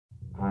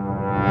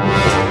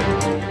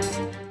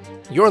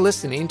You're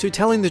listening to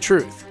Telling the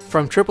Truth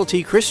from Triple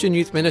T Christian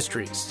Youth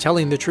Ministries,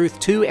 telling the truth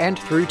to and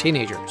through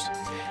teenagers.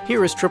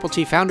 Here is Triple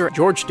T founder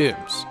George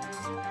Dooms.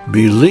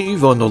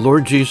 Believe on the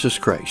Lord Jesus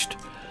Christ.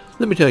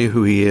 Let me tell you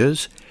who He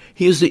is.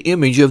 He is the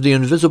image of the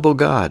invisible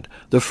God,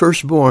 the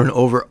firstborn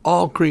over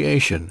all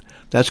creation.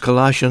 That's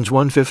Colossians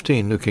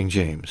 1:15, New King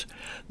James.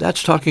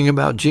 That's talking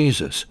about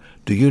Jesus.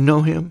 Do you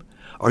know Him?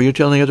 Are you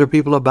telling other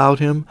people about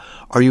Him?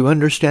 Are you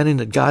understanding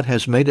that God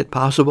has made it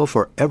possible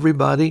for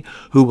everybody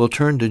who will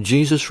turn to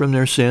Jesus from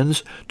their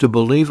sins to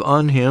believe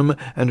on Him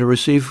and to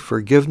receive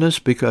forgiveness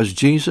because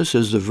Jesus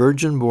is the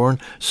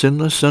virgin-born,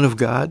 sinless Son of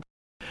God?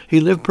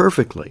 He lived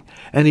perfectly,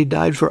 and He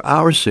died for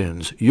our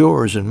sins,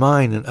 yours and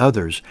mine and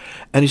others,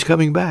 and He's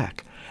coming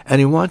back. And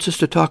He wants us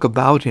to talk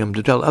about Him,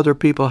 to tell other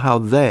people how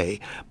they,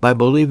 by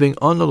believing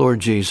on the Lord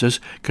Jesus,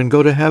 can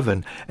go to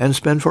heaven and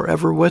spend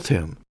forever with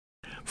Him.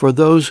 For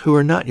those who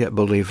are not yet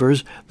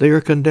believers, they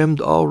are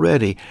condemned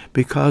already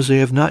because they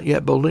have not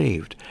yet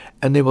believed,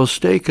 and they will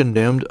stay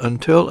condemned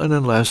until and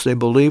unless they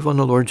believe on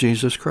the Lord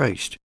Jesus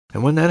Christ.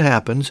 And when that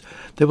happens,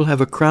 they will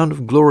have a crown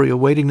of glory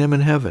awaiting them in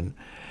heaven,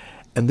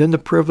 and then the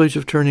privilege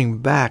of turning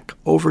back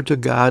over to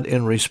God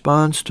in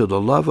response to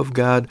the love of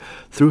God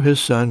through His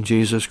Son,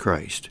 Jesus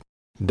Christ,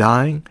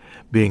 dying,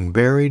 being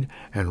buried,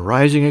 and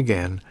rising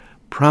again,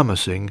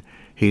 promising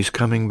He's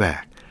coming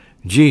back.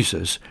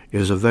 Jesus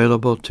is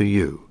available to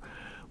you.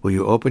 Will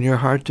you open your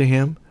heart to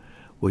Him?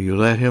 Will you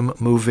let Him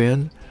move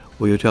in?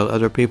 Will you tell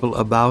other people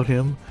about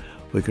Him?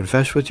 Will you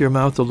confess with your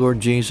mouth the Lord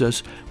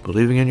Jesus,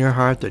 believing in your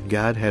heart that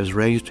God has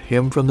raised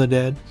Him from the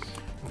dead?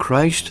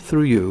 Christ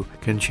through you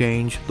can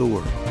change the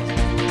world.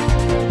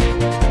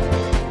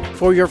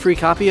 For your free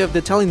copy of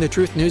the Telling the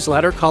Truth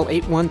newsletter, call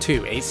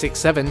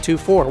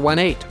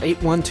 812-867-2418,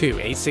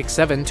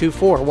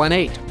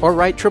 812-867-2418, or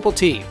write Triple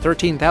T,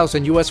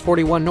 13,000 U.S.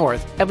 41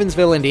 North,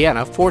 Evansville,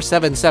 Indiana,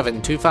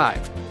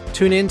 47725.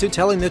 Tune in to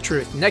Telling the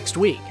Truth next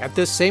week at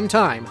this same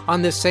time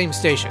on this same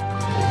station.